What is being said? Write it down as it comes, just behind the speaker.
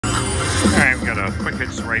Alright, we got a Quick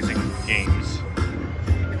Hits Rising Games.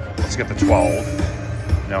 Let's get the 12.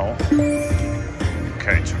 No.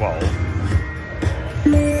 Okay, 12.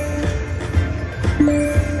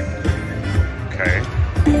 Okay.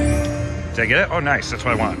 Did I get it? Oh, nice. That's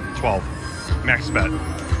what I want. 12. Max bet.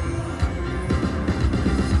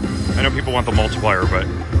 I know people want the multiplier, but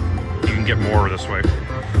you can get more this way.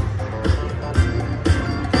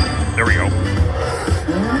 There we go.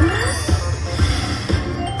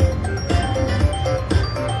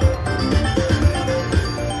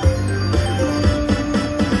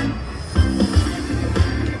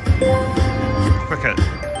 Quick hit.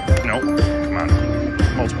 Nope. Come on.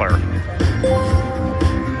 Multiplier.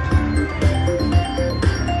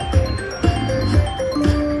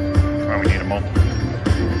 Come on, we need a multiplier.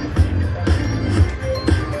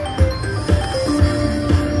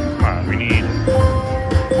 Come on, we need...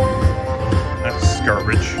 That's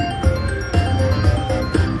garbage.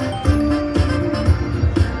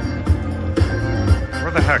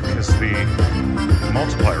 Where the heck is the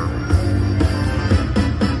multiplier?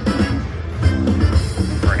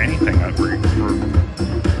 Anything that we're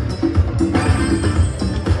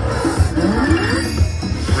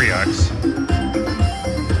 3x.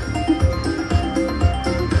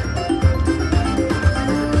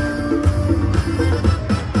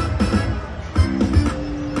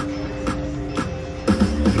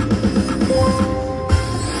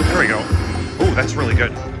 There we go. Oh, that's really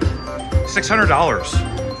good. $600.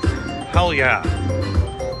 Hell yeah.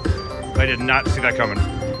 I did not see that coming.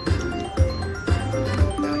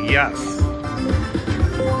 Yes.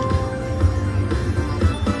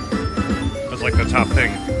 That's like the top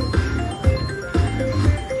thing.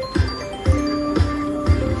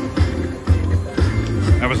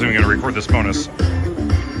 I wasn't even going to record this bonus.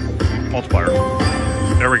 Multiplier.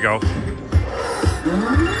 There we go.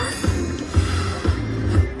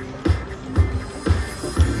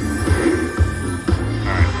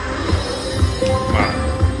 Alright. Come on.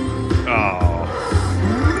 Oh.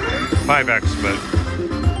 5x, but...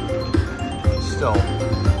 still.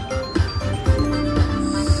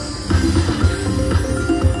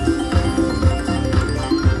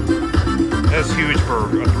 That's huge for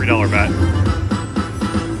a $3 bet.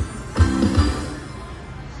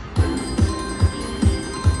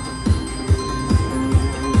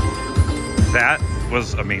 That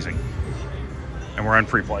was amazing. And we're on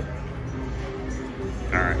free play.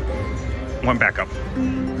 Alright. One back up.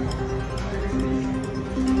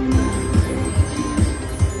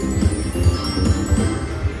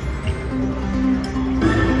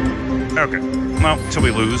 Okay, well, till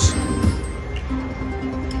we lose.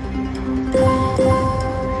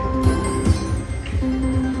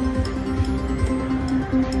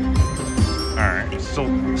 Alright,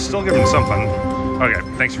 still giving something. Okay,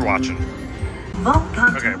 thanks for watching.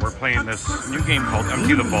 Okay, we're playing this new game called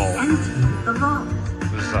Empty the Vault.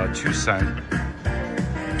 This is a 2 cent,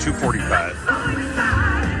 240 bet.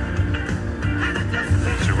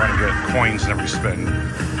 So you're gonna get coins in every spin.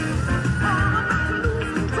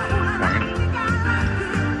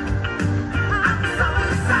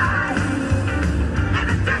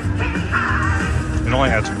 It only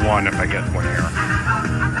adds 1 if I get 1 here.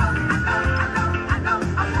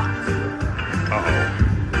 Uh-oh.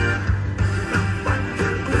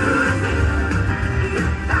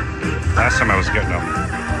 Last time I was getting them.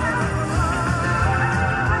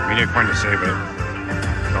 We need a coin to save it.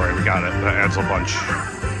 Alright, we got it. That adds a bunch.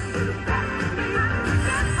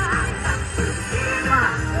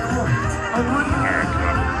 Alright, come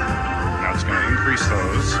on. Now it's going to increase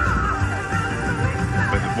those.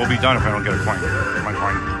 But we'll be done if I don't get a coin. Come on,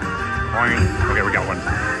 coin. Coin. Okay, we got one.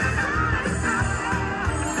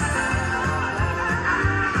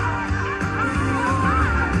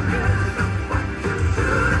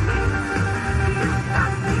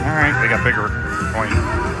 Alright, they got bigger. Coin.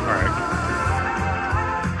 Alright.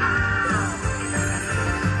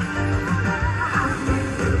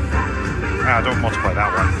 Ah, don't multiply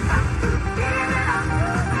that one.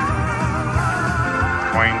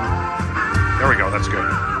 Coin. There we go, that's good.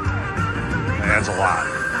 That adds a lot.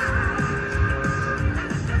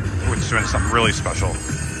 Ooh, it's doing something really special.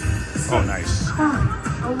 Oh, nice.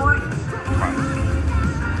 Come on.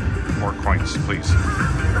 More coins, please.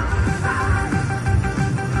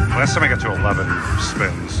 Last time I got to 11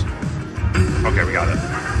 spins. Okay, we got it.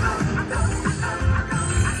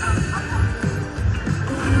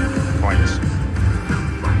 Coins.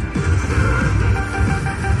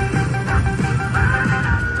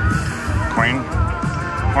 Coin.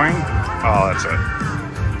 Coin. Oh, that's it.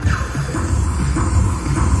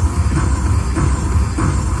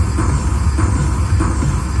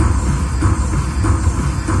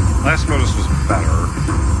 Last bonus was better,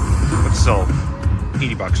 but still,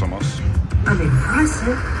 $80 almost. An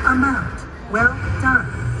impressive amount. Well done.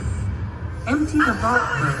 Empty the vault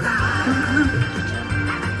mode concluded.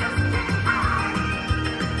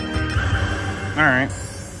 Alright.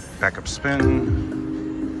 Backup spin.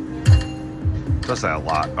 Does that a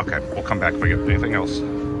lot. Okay, we'll come back if we get anything else.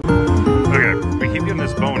 Okay, we keep getting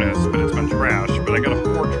this bonus, but it's been trash. But I got a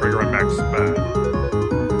 4 trigger on max bet.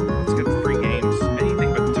 Let's get 3 games.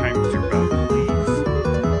 Anything but times 2 bet, please.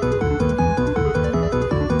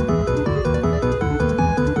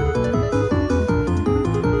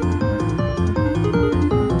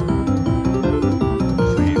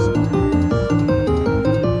 Please.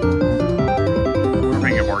 We're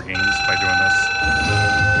gonna get more games by doing this.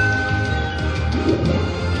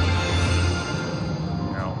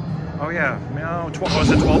 Oh yeah, no, 12, was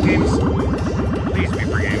it 12 games? Please be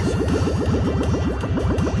free games.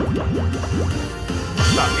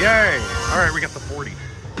 Stop, yay! Alright, we got the 40.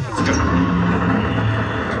 That's good.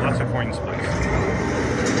 Lots of coins, please.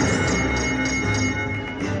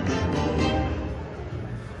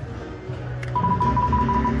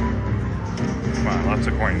 Come on, lots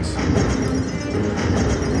of coins.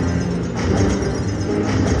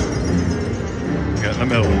 Get in the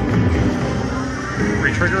middle.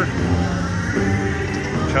 Re-trigger.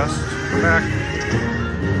 Chest. Go back.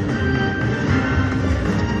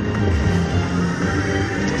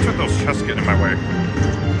 What's with those chests getting in my way?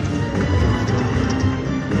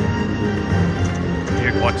 Need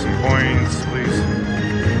to collect some coins, please.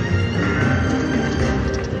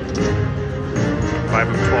 5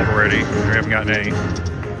 of 12 already. We haven't gotten any.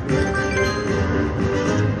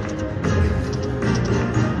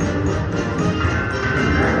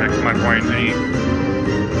 Okay, come on, coin. Any?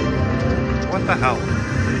 What the hell?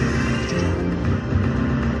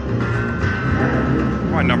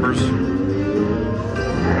 Come on, numbers.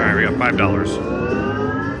 Alright, we got $5.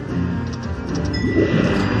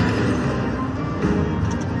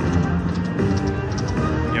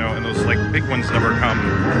 You know, and those, like, big ones never come.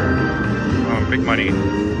 Big money.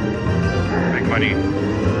 Big money.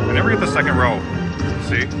 I never get the second row.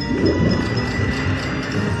 See?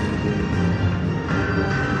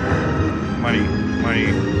 Money.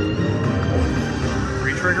 Money.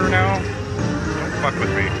 Trigger now? Don't fuck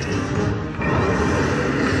with me.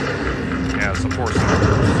 Yeah, it's the 4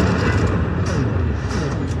 cylinders.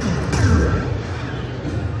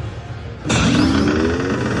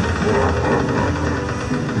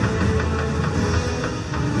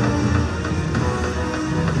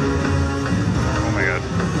 Oh my god.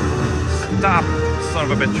 Stop, son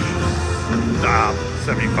of a bitch. Stop.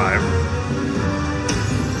 75.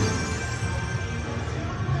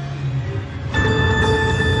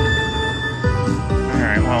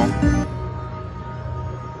 Well,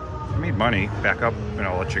 I made money. Back up and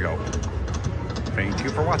I'll let you go. Thank you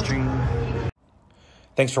for watching.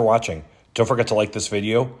 Thanks for watching. Don't forget to like this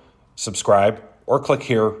video, subscribe, or click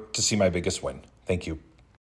here to see my biggest win. Thank you.